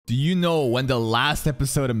Do you know when the last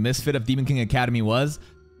episode of Misfit of Demon King Academy was?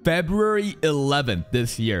 February 11th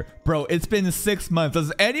this year. Bro, it's been 6 months.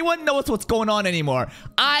 Does anyone know what's going on anymore?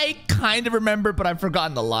 I kind of remember, but I've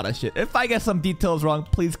forgotten a lot of shit. If I get some details wrong,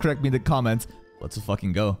 please correct me in the comments. Let's just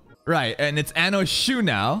fucking go. Right, and it's ANOS Shu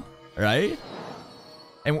now, right?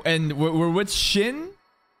 And we're with Shin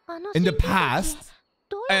in the past.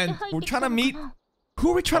 And we're trying to meet...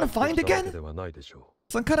 Who are we trying to find again?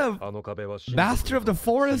 Some kind of master of the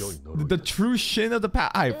forest? The true Shin of the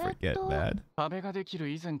past? I forget, man.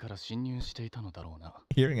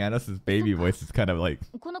 Hearing ANOS' baby voice is kind of like...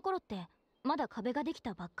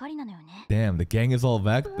 Damn, the gang is all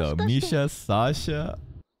back though. Misha, Sasha...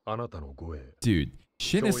 Dude,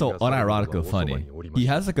 Shin is so unironically funny. He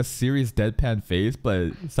has like a serious deadpan face,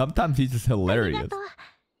 but sometimes he's just hilarious.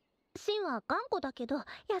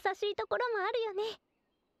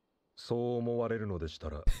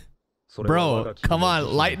 Bro, come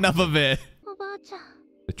on, lighten up a bit.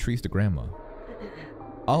 The tree's the grandma.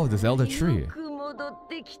 Oh, this elder tree.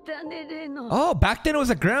 Oh, back then it was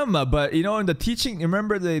a grandma, but you know, in the teaching,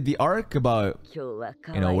 remember the arc about, you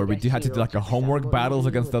know, where we had to do like a homework battles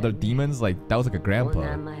against other demons? Like, that was like a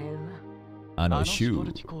grandpa. ANOS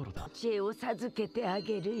Shu.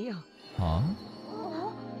 Huh?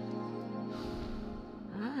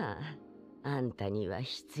 My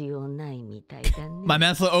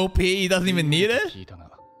man's so OP, he doesn't even need it?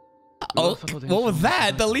 Oh, what was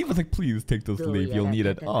that? The leaf was like, please take this leaf, you'll need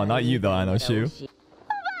it. Oh, not you though, ANOS Shu.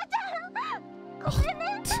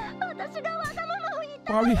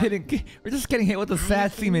 Why are we hitting? We're just getting hit with a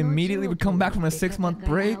sad theme immediately. We come back from a 6-month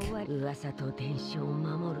break.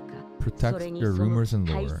 Protect your rumors and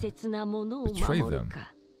lore. Betray them.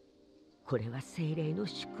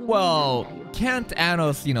 Well, can't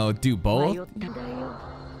ANOS, you know, do both?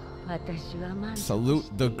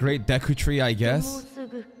 Salute the great Deku tree, I guess.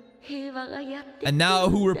 And now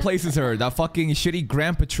who replaces her? That fucking shitty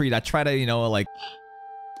grandpa tree that tried to, you know, like...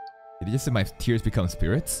 Did you just say my tears become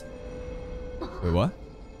spirits? Wait, what?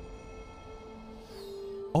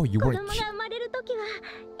 Oh, you weren't...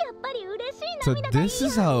 So this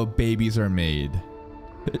is how babies are made.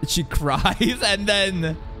 She cries and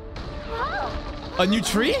then... A new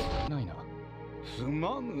tree?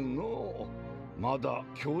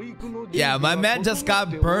 Yeah, my man just got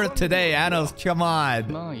birthed today. ANOS, come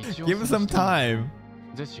on. Give him some time.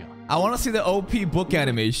 I want to see the OP book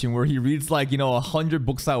animation where he reads like, you know, 100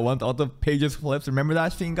 books at once. All the pages flips. Remember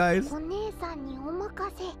that thing, guys?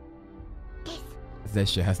 That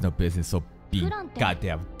shit has no business so being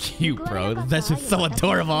goddamn cute, bro. That's just so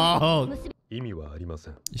adorable.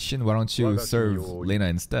 Shin, why don't you serve Lena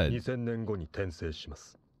instead?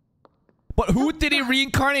 But who did he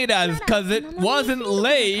reincarnate as? Because it wasn't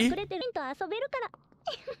Lei.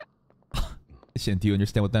 Shin, do you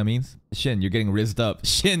understand what that means? Shin, you're getting rizzed up.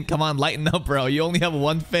 Shin, come on, lighten up, bro. You only have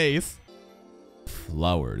one face.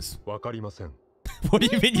 Flowers. What do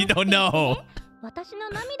you mean you don't know?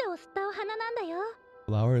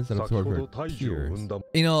 Flowers that absorb her tears.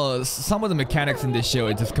 You know, some of the mechanics in this show,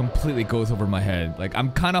 it just completely goes over my head. Like,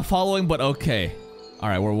 I'm kind of following, but okay.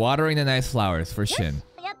 Alright, we're watering the nice flowers for Shin.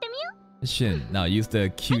 Shin, now use the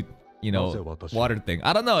cute, you know, water thing.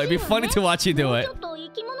 I don't know, it'd be funny to watch you do it.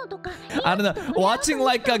 I don't know. Watching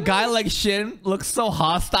like a guy like Shin looks so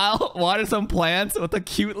hostile. Water some plants with a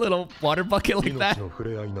cute little water bucket like that.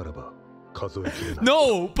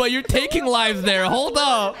 No, but you're taking lives there. Hold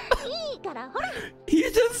up.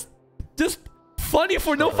 He's just funny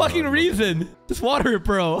for no fucking reason. Just water it,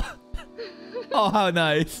 bro. Oh, how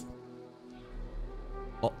nice.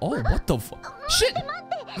 Oh, what the fuck? Shit!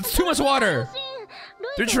 It's too much water.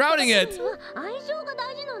 They're drowning it.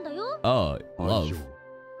 Oh, love.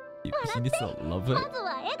 He needs to love it.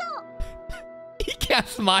 He can't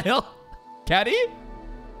smile. Can he?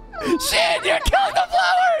 Shit! You're killing the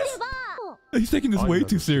flowers! He's taking this way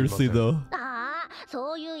too seriously, though.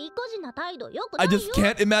 I just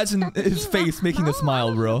can't imagine his face making a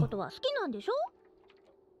smile, bro.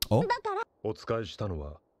 Oh?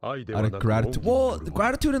 Out of gratitude. Well,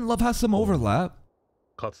 gratitude and love has some overlap.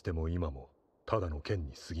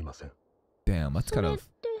 Damn, that's kind of...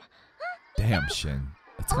 Damn, Shin.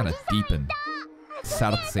 That's kind of deep and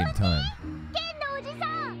sad at the same time.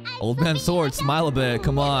 Old man sword, smile a bit,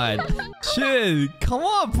 come on. Shin, come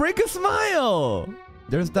on, break a smile.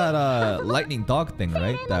 There's that lightning dog thing,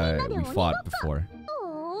 right? That we fought before.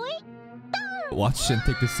 Watch Shin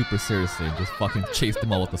take this super seriously and just fucking chase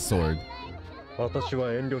them all with the sword.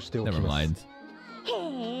 Never mind.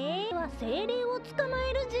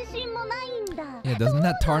 Yeah, doesn't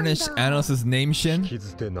that tarnish ANOS' name, Shin?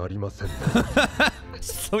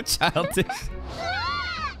 So childish.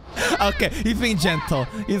 Okay, he's being gentle.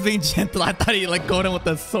 He's being gentle. I thought he like going in with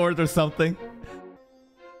a sword or something.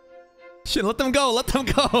 Shit, let them go. Let them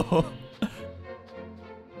go.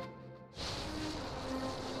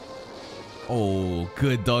 Oh,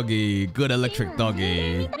 good doggy. Good electric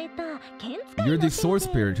doggy. You're the sword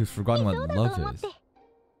spirit who's forgotten what love is.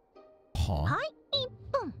 Huh?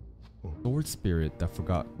 Sword spirit that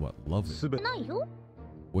forgot what love is.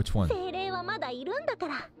 Which one?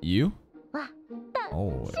 You?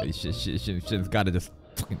 Oh, she's gotta just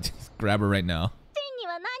grab her right now.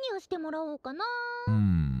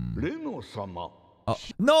 Oh.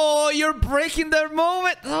 No, you're breaking their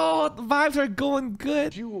moment. Oh, the vibes are going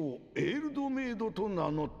good.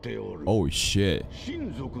 Oh shit.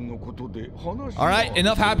 Alright,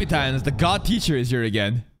 enough happy times. The god teacher is here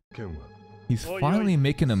again. He's finally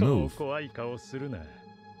making a move.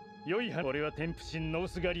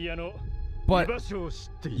 But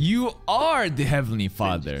you are the Heavenly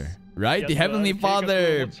Father, right? The Heavenly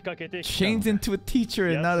Father changed into a teacher,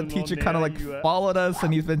 and now the teacher kind of like followed us,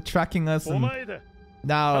 and he's been tracking us, and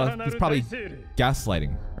now he's probably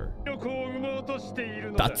gaslighting her.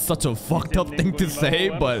 That's such a fucked up thing to say,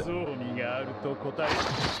 but...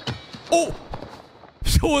 Oh!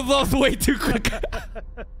 That was way too quick.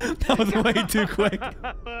 That was way too quick.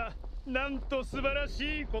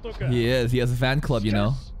 He is. He has a fan club, you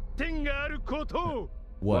know.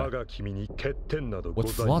 What? What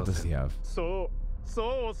flaw does he have? The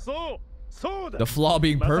flaw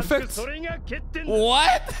being perfect?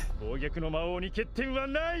 What? Are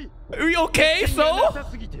you okay, so?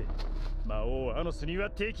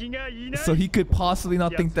 So he could possibly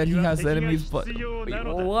not think that he has enemies, but...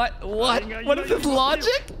 What? What? What is this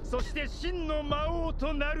logic?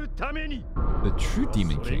 The true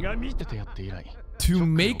Demon King. To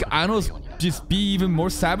make ANOS just be even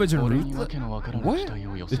more savage and ruthless? What?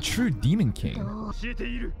 The true Demon King.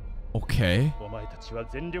 Okay.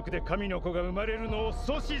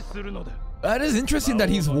 That is interesting that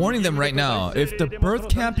he's warning them right now. If the birth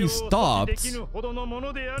can't be stopped,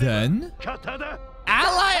 then...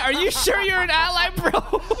 Ally? Are you sure you're an ally,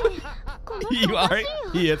 bro? You are?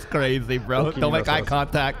 He is crazy, bro. Don't make eye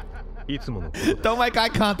contact. Don't make eye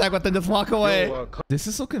contact with him, just walk away. This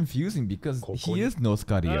is so confusing because he is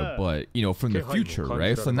Noskaria, but, you know, from the future,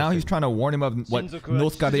 right? So now he's trying to warn him of what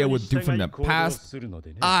Noskaria would do from the past.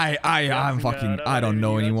 I'm fucking... I don't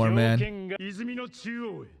know anymore, man.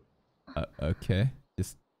 Okay.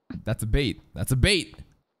 Just... That's a bait. That's a bait.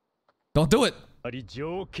 Don't do it.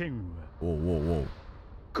 Whoa, whoa,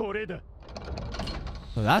 whoa.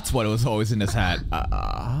 So that's what was always in his hat.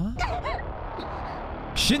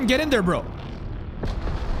 Shouldn't get in there, bro.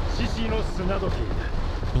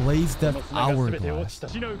 Blaze Death Hourglass.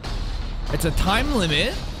 It's a time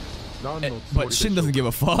limit, but Shin doesn't give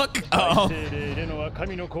a fuck.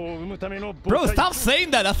 Bro, stop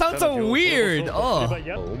saying that. That sounds so weird. Oh,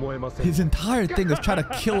 his entire thing is try to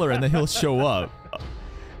kill her and then he'll show up.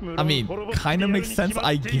 I mean, kind of makes sense,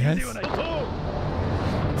 I guess.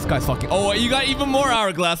 This guy's fucking... Oh, you got even more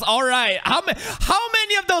hourglass. All right. How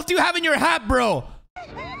many of those do you have in your hat, bro?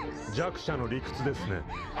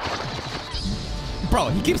 Bro,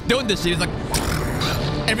 he keeps doing this shit. He's like,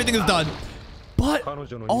 everything is done. But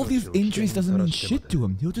all these injuries doesn't mean shit to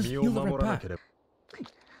him. He'll just heal it right back.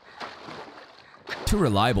 Too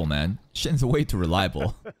reliable, man. Shin's way too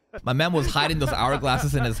reliable. My man was hiding those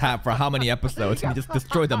hourglasses in his hat for how many episodes, and he just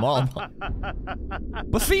destroyed them all.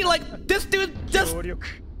 But see, like, this dude just...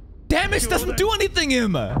 Damage doesn't do anything to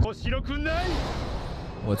him.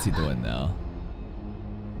 What's he doing now?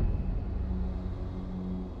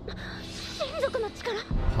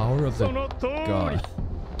 Power of the god.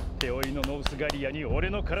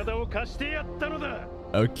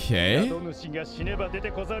 Okay.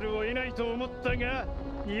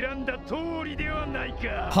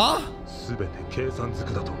 Huh?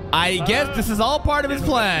 I guess this is all part of his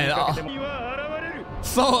plan.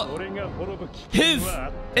 So his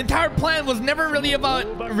entire plan was never really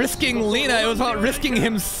about risking Lena. It was about risking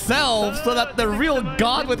himself so that the real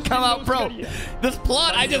god would come out. Bro, this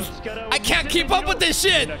plot, I can't keep up with this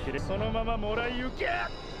shit.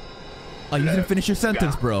 Oh, you didn't finish your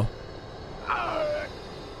sentence, bro.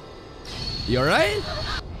 You alright?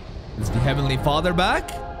 Is the Heavenly Father back?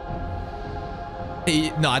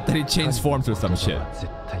 No, I thought he changed forms or some shit.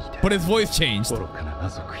 But his voice changed.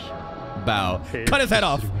 Bow. Cut his head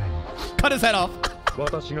off. Cut his head off.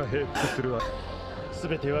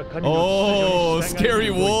 Oh,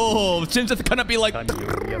 scary wolves. Shin's just gonna be like...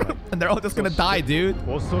 And they're all just gonna die, dude.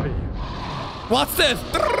 What's this?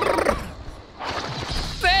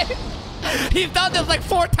 He's done this like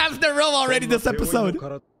 4 times in a row already this episode.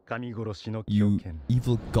 You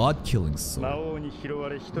evil god-killing sword.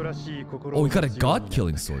 Oh, we got a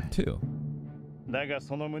god-killing sword too. The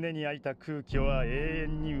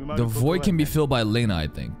void can be filled by Lena, I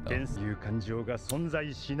think.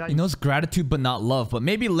 He knows gratitude but not love, but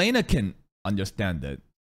maybe Lena can understand it.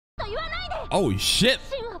 Oh shit!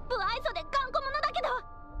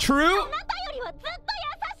 True?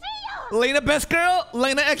 Lena best girl?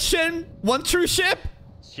 Lena action? One true ship?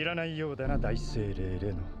 Sorry,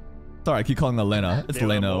 I keep calling her Lena. It's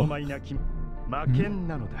Leno.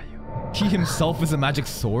 He himself is a magic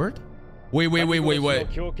sword? Wait, what?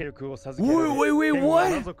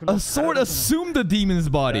 A sword assumed the demon's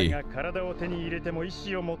body.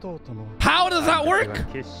 How does that work?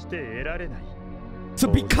 So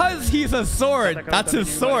because he's a sword, that's his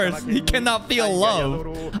source, he cannot feel love.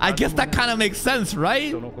 I guess that kind of makes sense,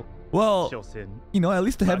 right? Well, you know, at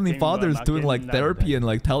least the Heavenly Father is doing like therapy and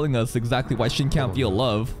like telling us exactly why Shin can't feel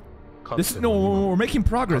love. No, we're making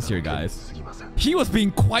progress here, guys. He was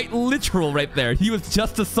being quite literal right there. He was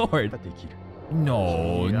just a sword.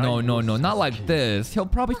 No, not like this. He'll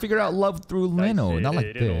probably figure out love through Leno, not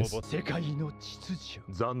like this.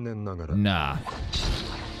 Nah.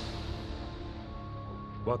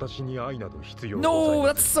 No,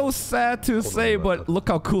 that's so sad to say, but look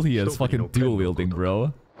how cool he is, fucking dual wielding,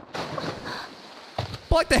 bro.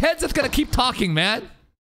 But like the head's just gonna keep talking, man.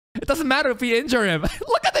 It doesn't matter if we injure him.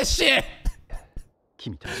 Look at this shit!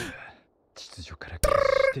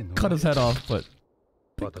 Cut his head off, but...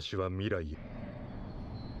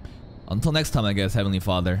 Until next time, I guess, Heavenly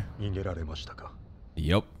Father.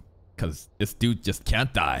 Yup. Because this dude just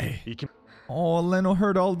can't die. Oh, Leno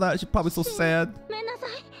heard all that. She's probably so sad.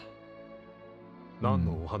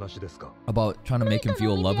 About trying to make him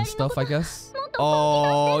feel love and stuff, I guess.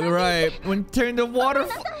 Oh, you're right. When turning the water...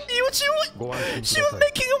 She was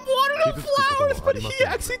making him water the flowers, but he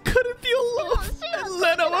actually couldn't feel love. And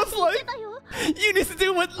Lena was like, you need to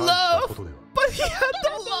do with love. But he had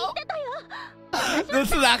no love.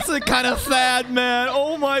 This is actually kind of sad, man.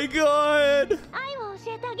 Oh my god.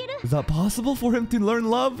 Is that possible for him to learn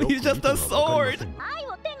love? He's just a sword.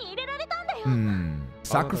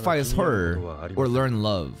 Sacrifice her or learn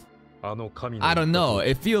love. I don't know.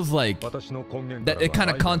 It feels like that it kind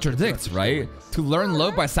of contradicts, right? To learn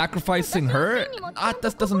love by sacrificing her?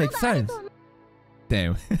 That doesn't make sense.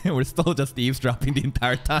 Damn, we're still just eavesdropping the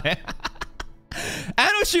entire time.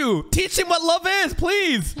 ANOS, teach him what love is,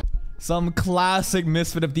 please! Some classic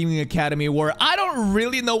Misfit of Demon Academy where I don't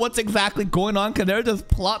really know what's exactly going on because they're just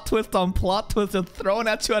plot twist on plot twist and thrown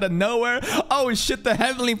at you out of nowhere. Oh shit, the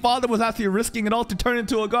Heavenly Father was actually risking it all to turn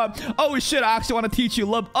into a god. Oh shit, I actually want to teach you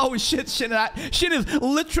love. Oh shit, shit is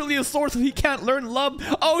literally a source he can't learn love.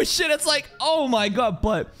 Oh shit, it's like, oh my god.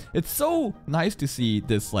 But it's so nice to see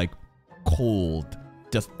this like cold,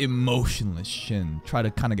 just emotionless Shin try to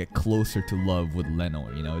kind of get closer to love with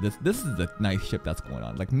Leno, you know. This is a nice ship that's going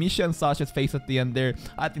on. Like Misha and Sasha's face at the end there,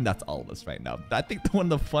 I think that's all of us right now. I think one of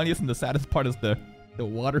the funniest and the saddest part is the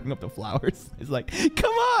watering of the flowers. It's like,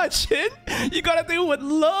 come on, Shin, you gotta do it with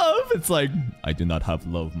love. It's like, I do not have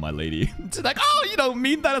love, my lady. It's like, oh, you don't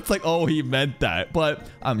mean that. It's like, oh, he meant that. But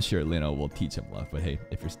I'm sure Leno will teach him love. But hey,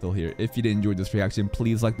 if you're still here, if you did enjoy this reaction,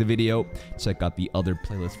 please like the video. Check out the other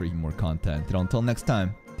playlist for even more content. And until next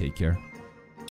time, take care.